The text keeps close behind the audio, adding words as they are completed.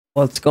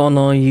What's going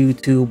on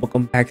YouTube?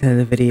 Welcome back to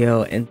another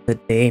video, and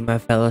today my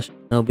fellow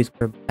Shinobis,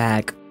 we're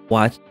back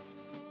watching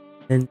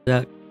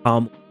Ninja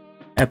Kamui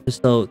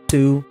episode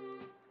 2.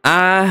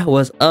 I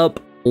was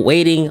up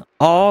waiting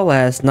all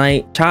last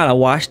night trying to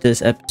watch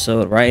this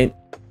episode, right?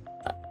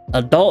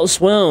 Adult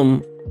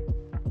Swim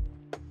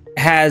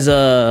has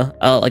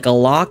like a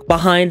lock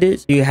behind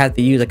it, so you have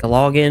to use like a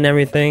login and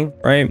everything,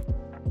 right?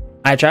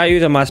 I tried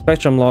using my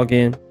Spectrum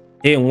login,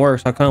 didn't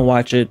work, so I couldn't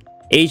watch it.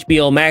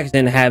 HBO Max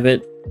didn't have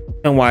it,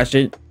 couldn't watch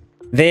it.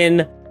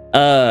 Then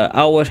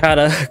I will try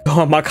to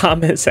go on my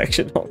comment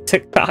section on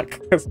TikTok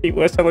because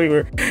people are telling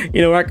me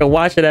where I can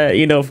watch it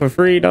at for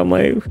free, and I'm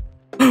like,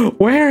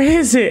 where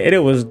is it? And it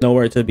was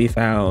nowhere to be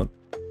found.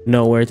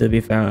 Nowhere to be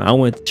found. I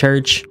went to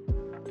church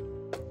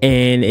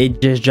and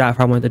it just dropped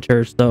from I went to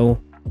church, so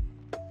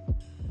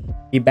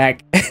be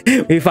back.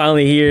 We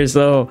finally here,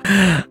 so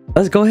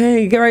let's go ahead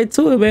and get right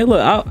to it, man.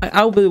 Look,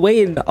 I've been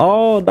waiting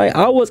all night.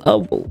 I was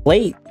up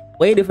late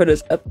waiting for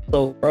this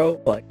episode,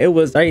 bro. Like, it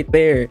was right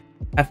there.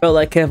 I felt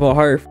like Kevin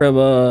Hart from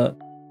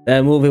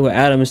that movie with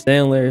Adam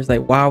Sandler. It's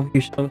like, why would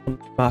you show something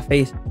to my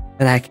face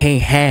that I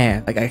can't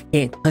have? Like, I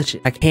can't touch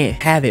it. I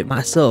can't have it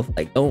myself.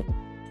 Like, don't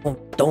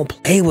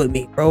play with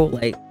me, bro.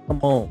 Like,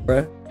 come on,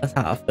 bro. That's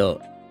how I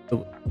felt.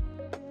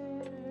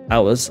 I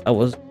was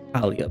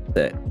highly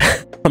upset.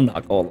 I'm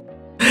not gonna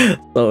lie.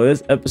 So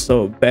this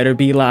episode better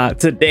be live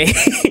today.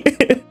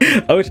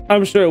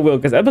 I'm sure it will,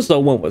 because episode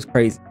 1 was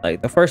crazy.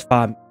 Like, the first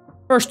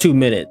 2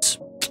 minutes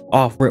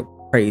off rip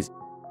crazy.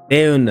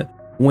 Then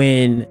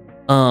when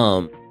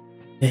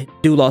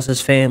dude lost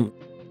his family,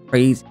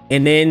 crazy.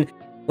 And then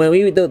when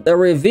the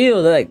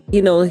reveal, like,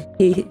 he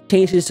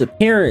changed his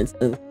appearance,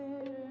 and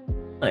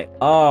like,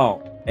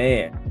 oh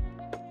man,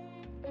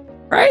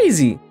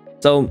 crazy.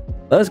 So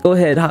let's go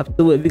ahead and hop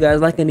through it. If you guys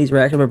liking these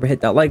reactions, remember,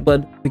 hit that like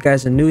button. If you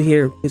guys are new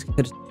here, please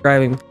consider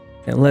subscribing,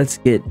 and let's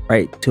get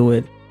right to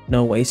it.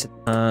 No waste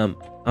of time.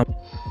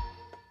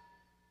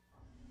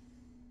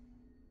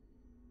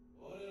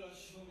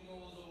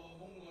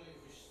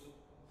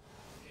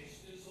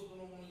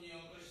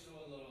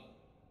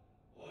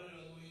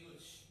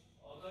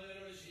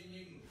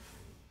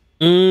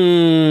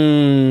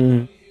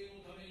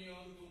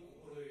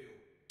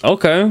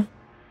 Okay,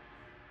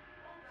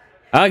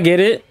 I get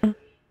it.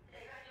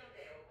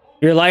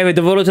 Your life is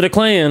devoted to the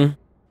clan.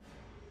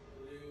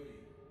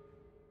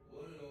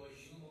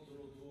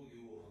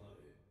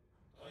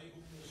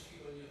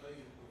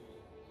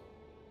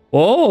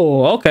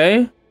 Oh,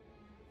 okay.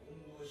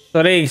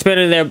 So they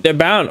expanded their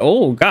bound.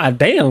 Oh, god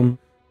damn.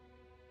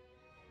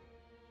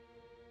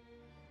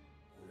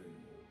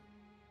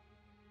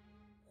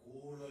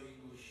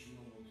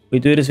 We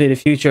do this for the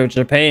future of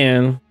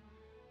Japan.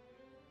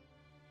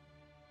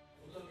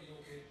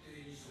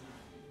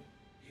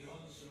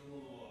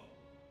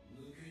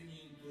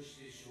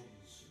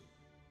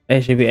 They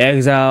should be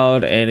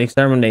exiled and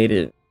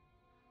exterminated.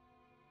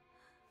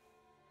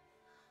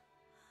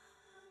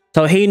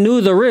 So he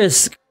knew the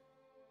risk.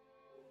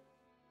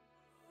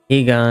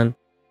 Egon.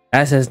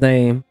 That's his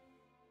name.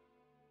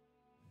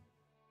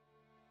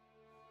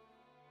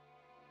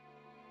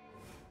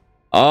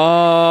 Oh,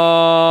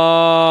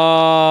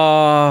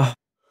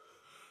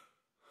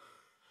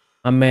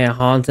 my man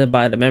haunted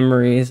by the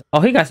memories. Oh,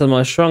 he got so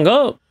much strung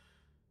up.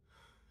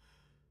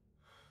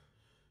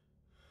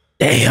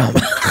 Damn.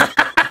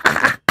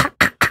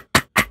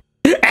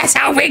 That's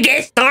how we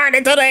get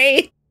started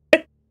today.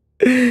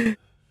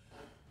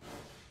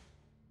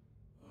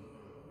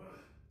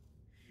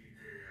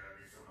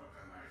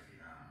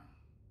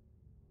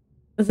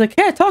 Is the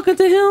cat talking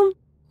to him?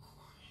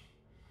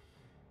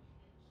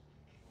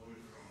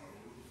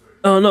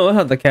 Oh no, it's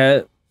not the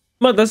cat.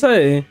 I'm about to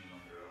say.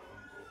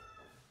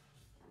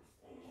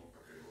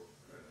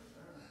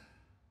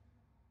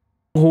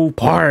 Who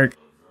park?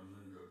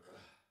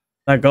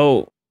 Let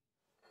go.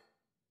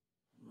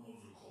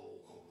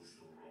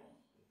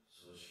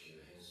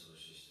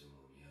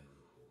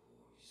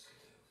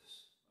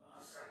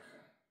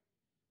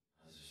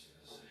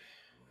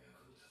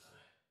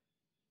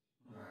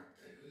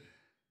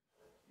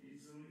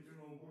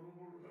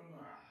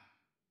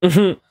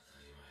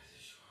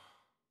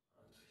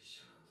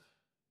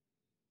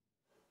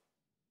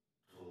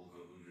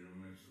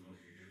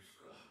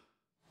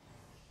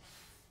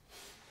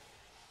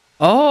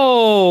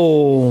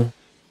 Oh,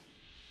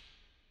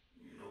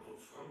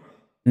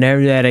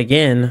 never that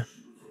again.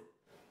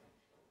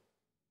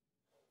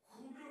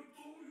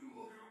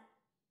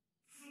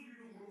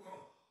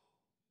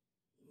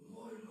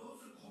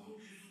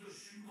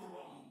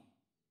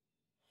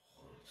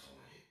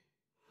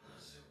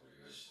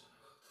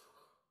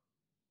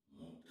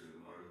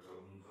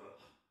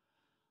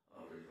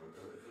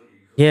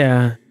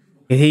 Yeah,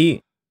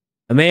 the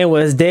man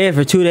was dead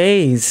for 2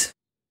 days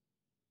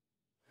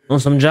on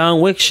some John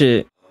Wick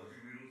shit.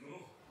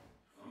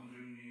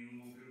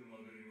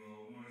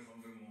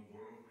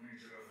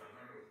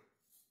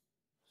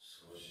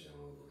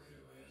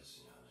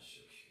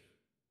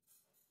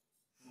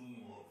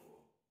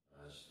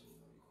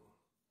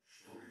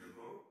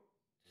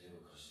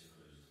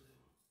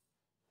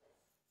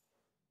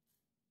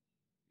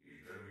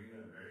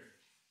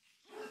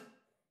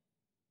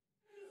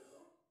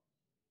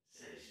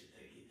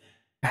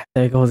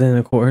 There goes in,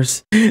 of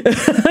course. He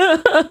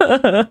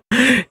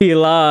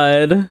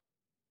lied.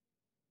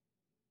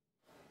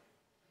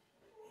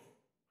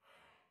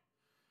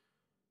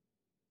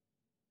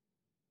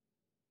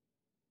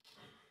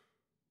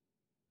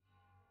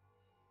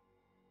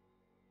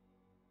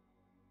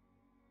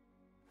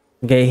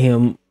 Gave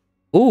him.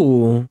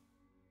 Ooh.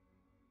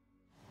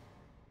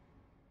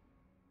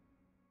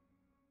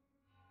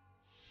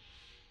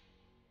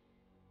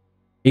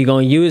 You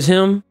gonna use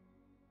him?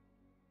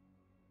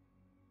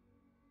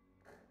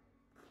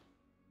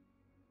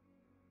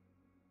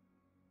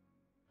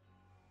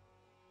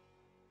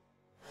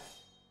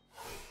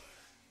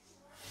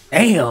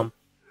 Damn.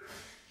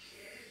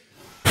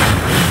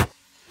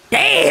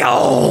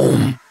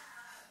 Damn.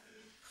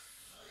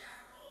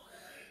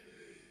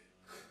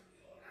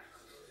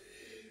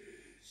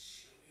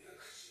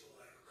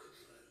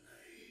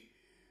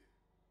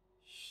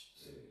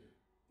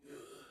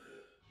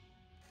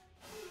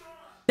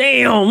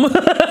 Damn.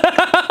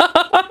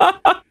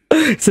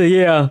 So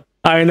yeah,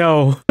 I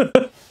know.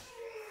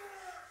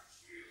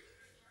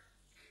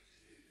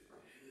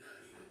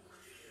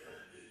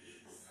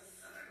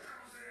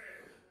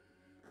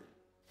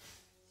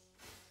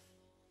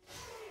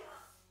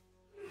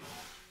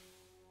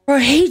 Bro,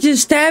 he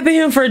just stabbing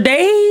him for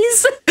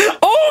days?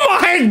 Oh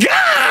my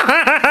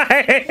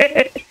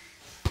god!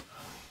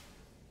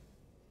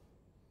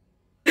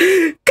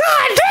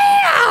 God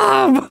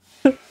damn!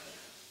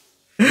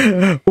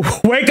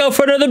 Wake up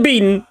for another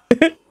beating.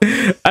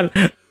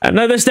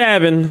 Another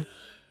stabbing.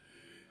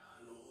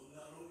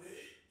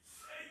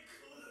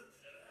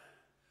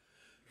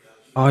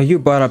 Oh, you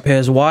brought up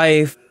his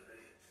wife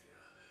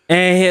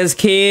and his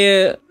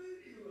kid.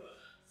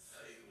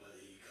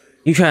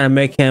 You trying to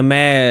make him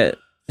mad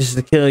just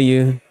to kill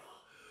you.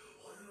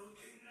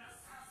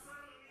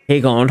 He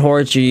gonna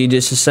torture you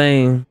just the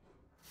same.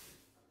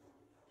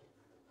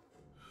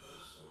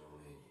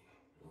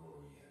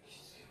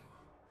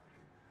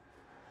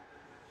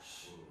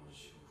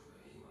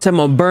 I'm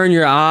gonna burn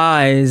your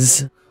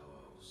eyes.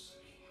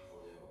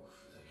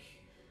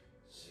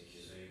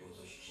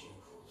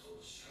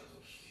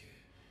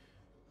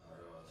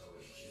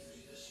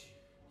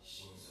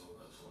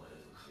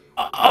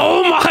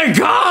 Oh my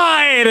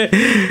god!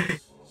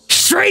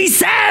 Straight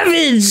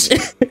savage!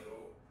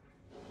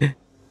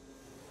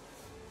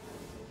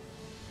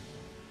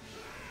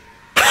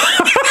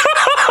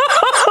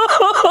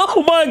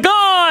 Oh my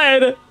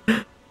god!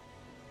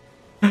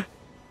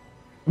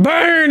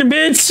 Burn,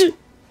 bitch!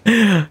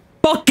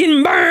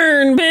 Fucking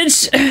burn,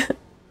 bitch!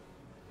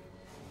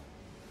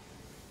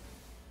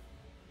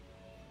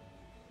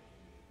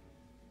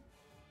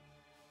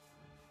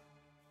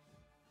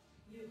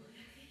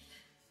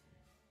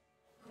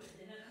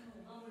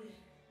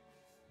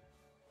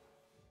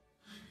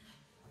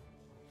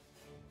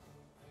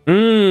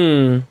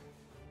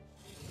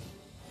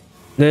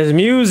 There's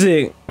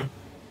music.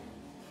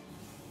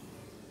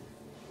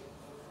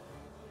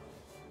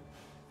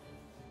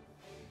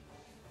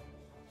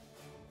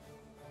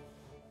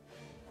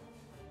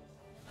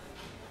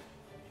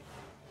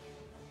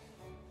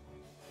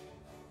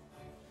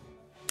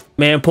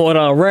 Man pulled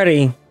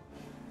already.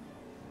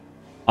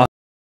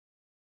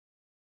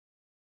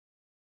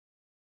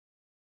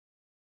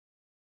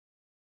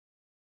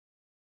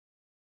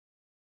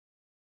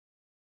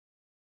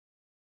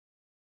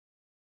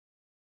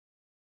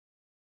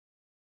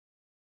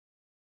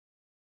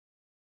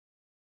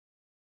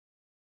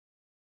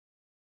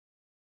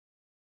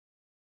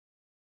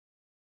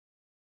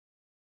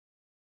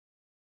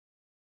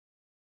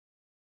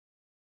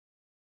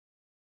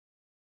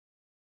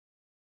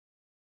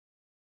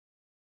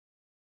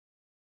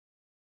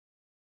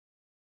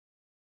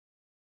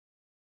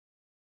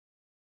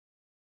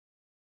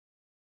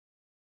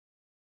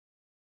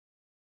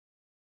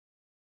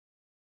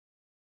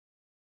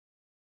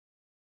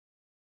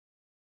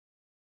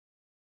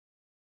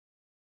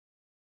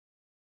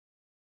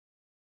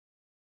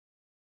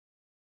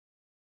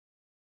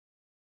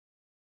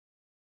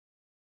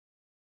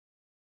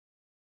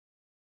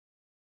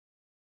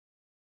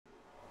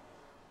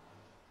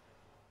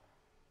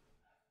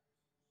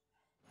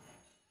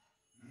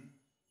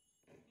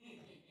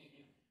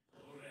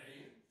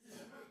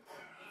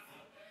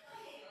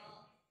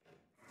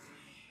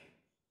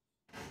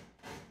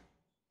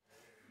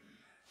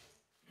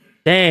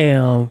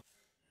 Damn.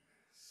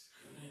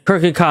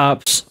 Crooked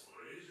cops.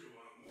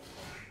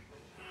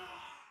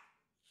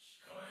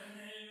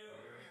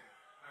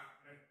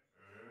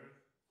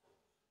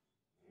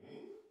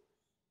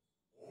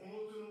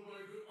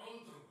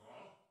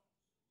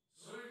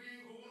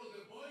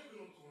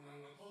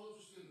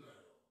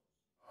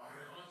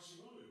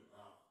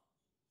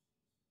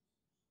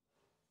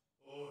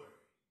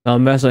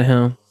 Don't mess with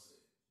him.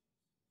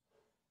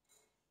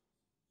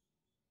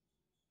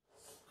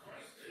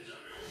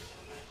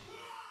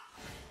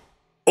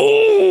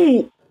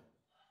 Oh!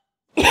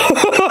 You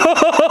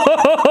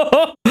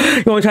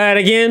wanna try that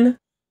again?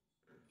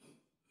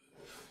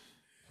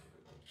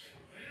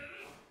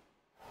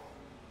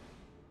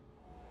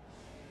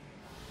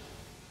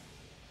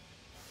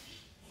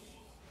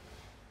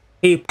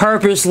 He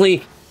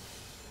purposely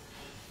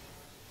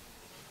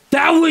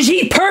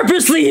he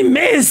purposely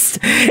missed,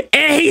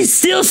 and he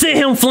still sent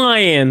him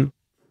flying.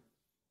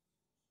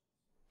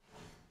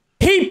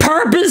 He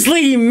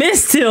purposely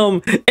missed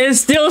him and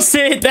still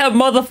sent that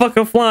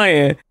motherfucker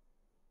flying.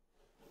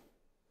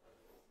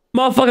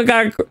 Motherfucker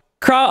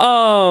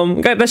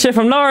got that shit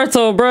from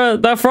Naruto,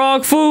 bruh. That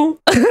frog fool.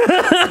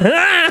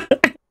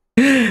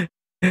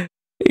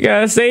 He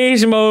got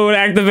sage mode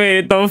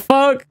activated. The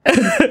fuck?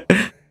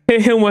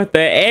 Hit him with the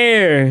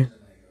air.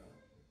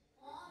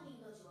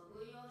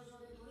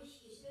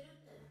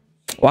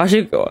 Why is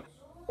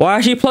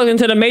she plugged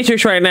into the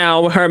Matrix right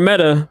now with her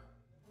meta?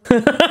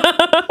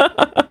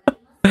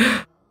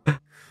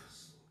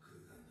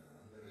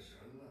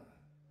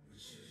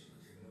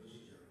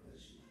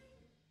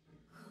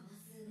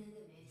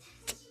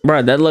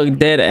 Bro, that look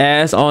dead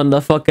ass on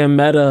the fucking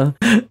meta.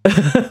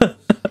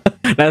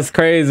 That's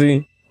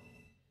crazy.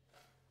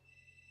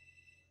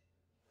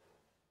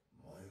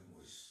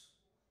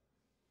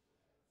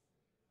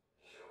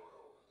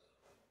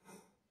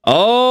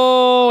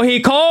 Oh,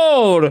 he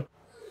cold.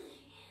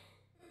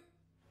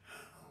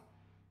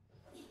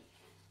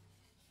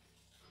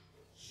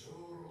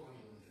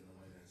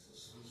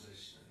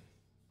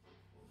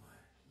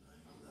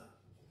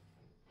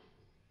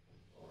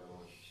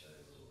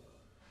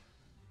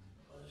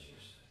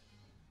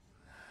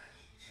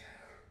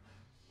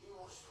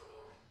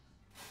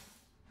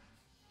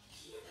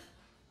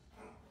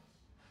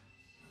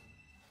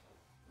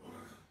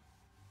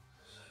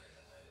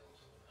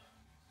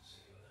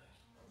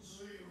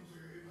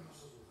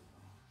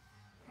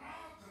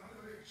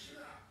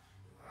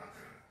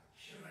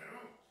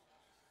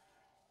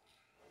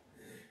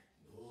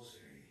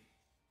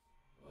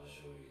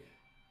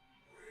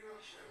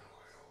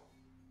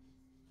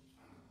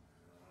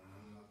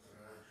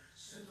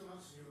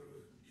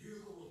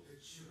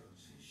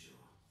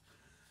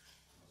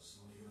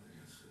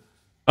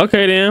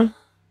 Okay, then.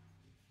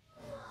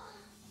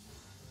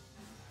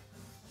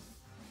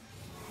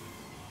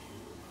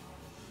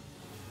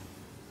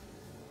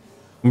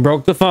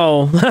 Broke the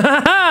phone.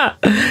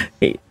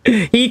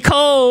 he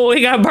cold.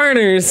 He got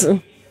burners.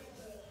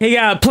 He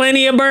got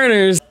plenty of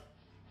burners.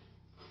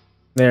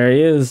 There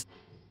he is.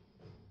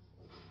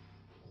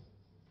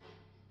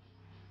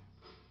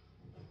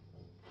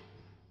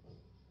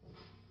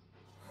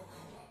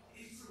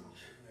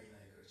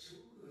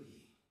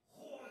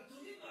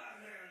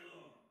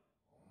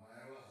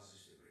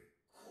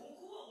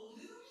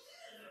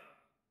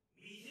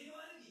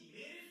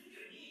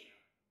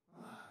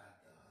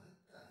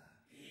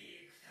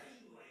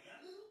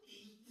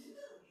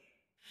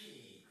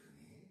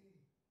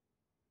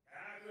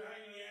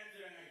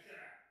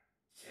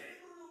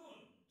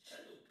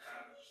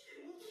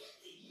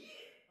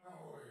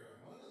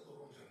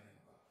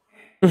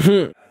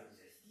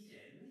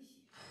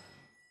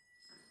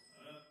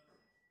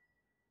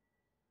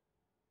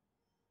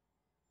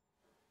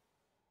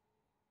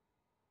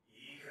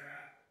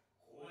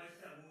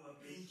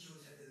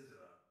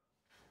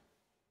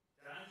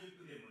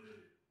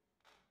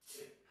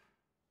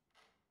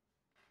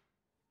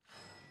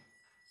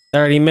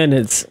 "30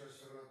 minutes."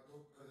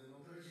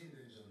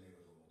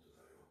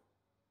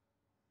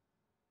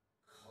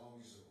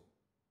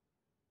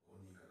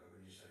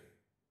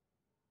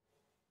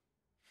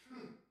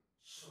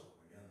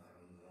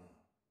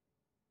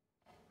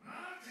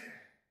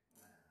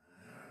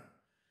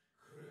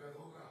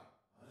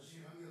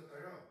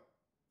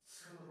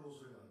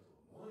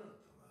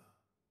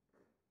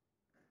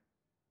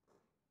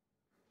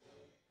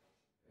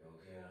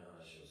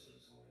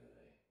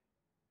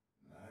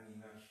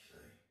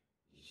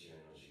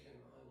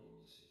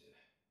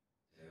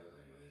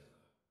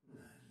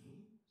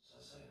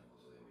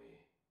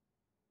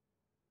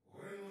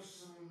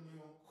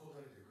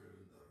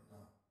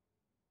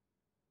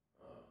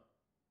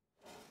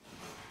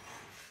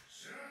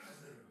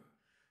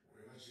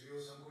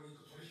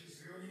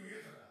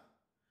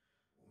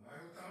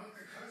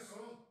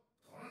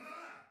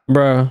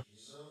 Bruh,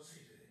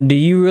 do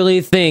you really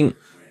think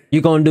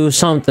you're gonna do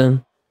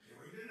something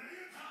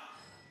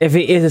if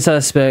he is a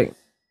suspect?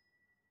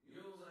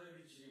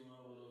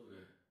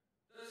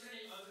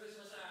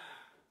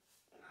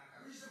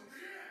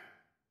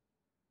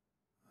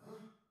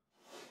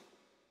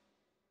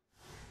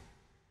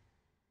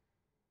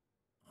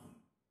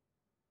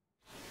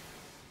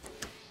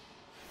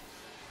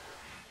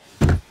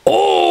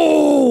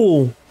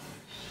 Oh!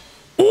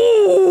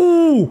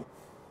 Ooh!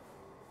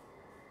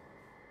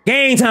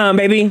 Game time,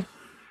 baby.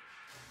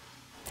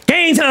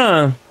 Game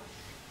time.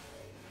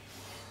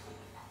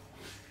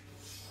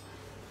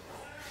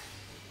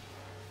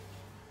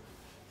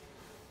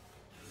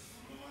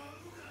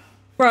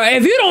 Bro,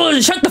 if you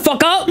don't shut the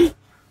fuck up,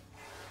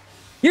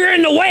 you're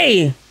in the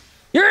way.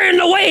 You're in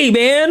the way,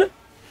 man.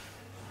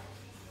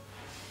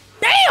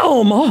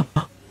 Damn.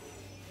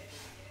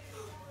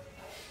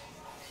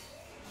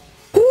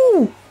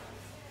 Ooh.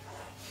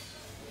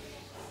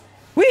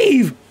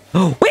 Weave.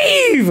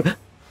 Weave.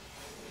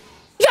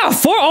 You got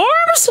 4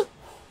 arms? What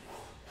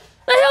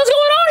the hell's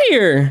going on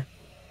here?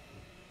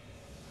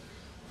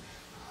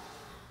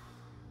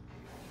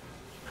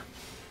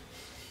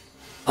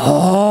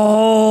 Oh.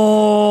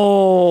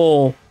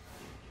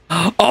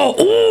 Oh.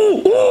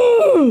 Ooh.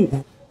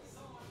 Ooh.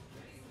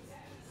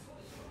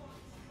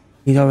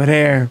 He's over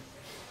there.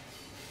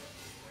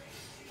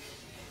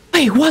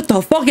 Wait, what the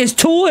fuck? It's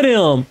two of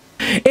them.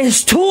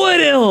 It's two of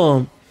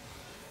them.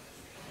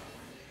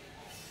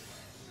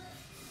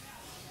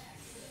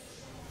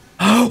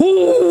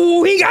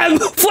 Ooh, he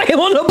got flame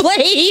on the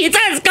blades.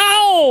 Let's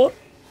go.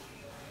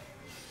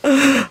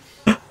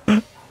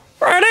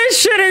 Bro, this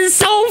shit is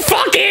so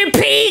fucking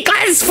peak.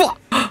 Let's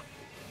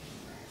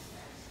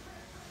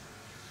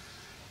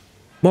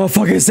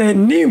motherfucker said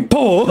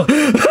Nimpo.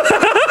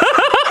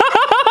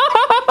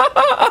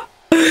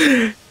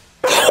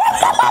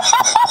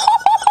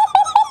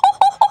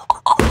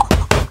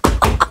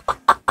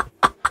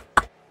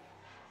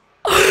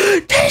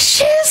 This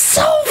shit's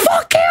so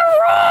fucking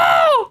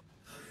raw.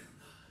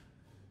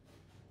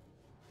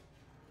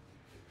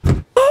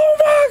 Oh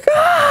my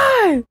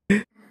god.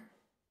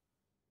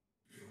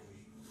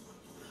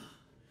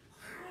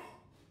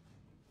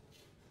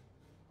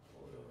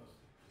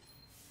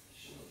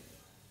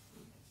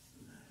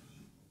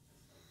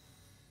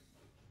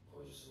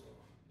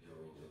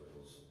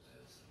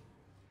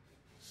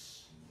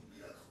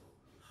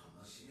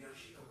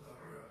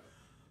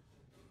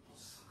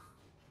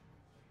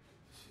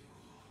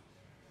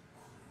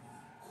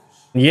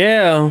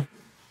 Yeah,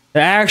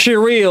 they're actually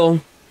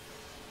real.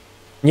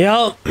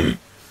 Yep.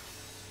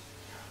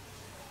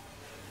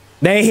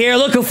 They here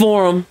looking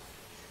for him.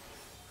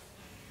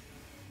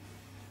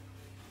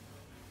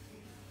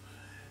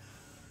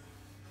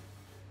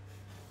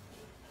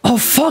 A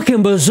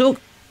fucking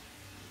bazooka.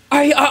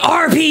 Are you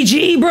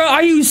RPG, bro?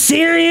 Are you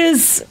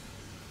serious?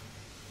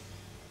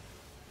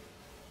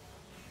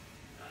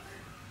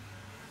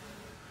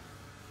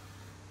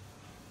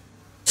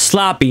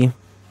 Sloppy.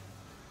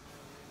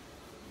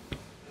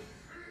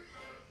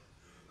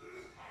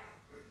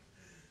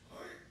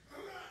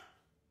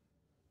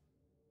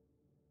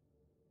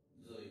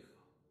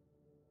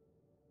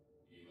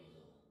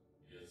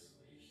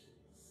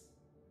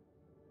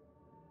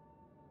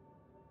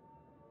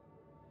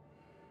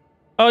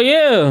 Oh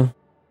yeah.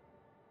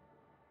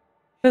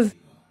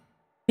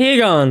 He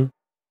gone.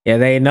 Yeah,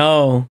 they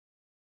know.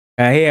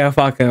 He a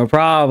fucking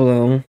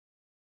problem.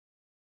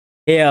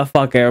 He a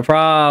fucking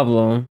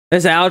problem.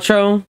 This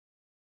outro.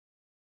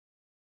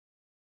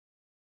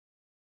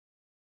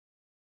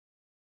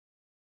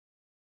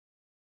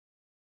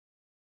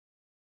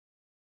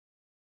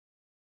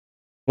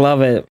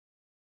 Love it.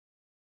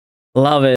 Love it.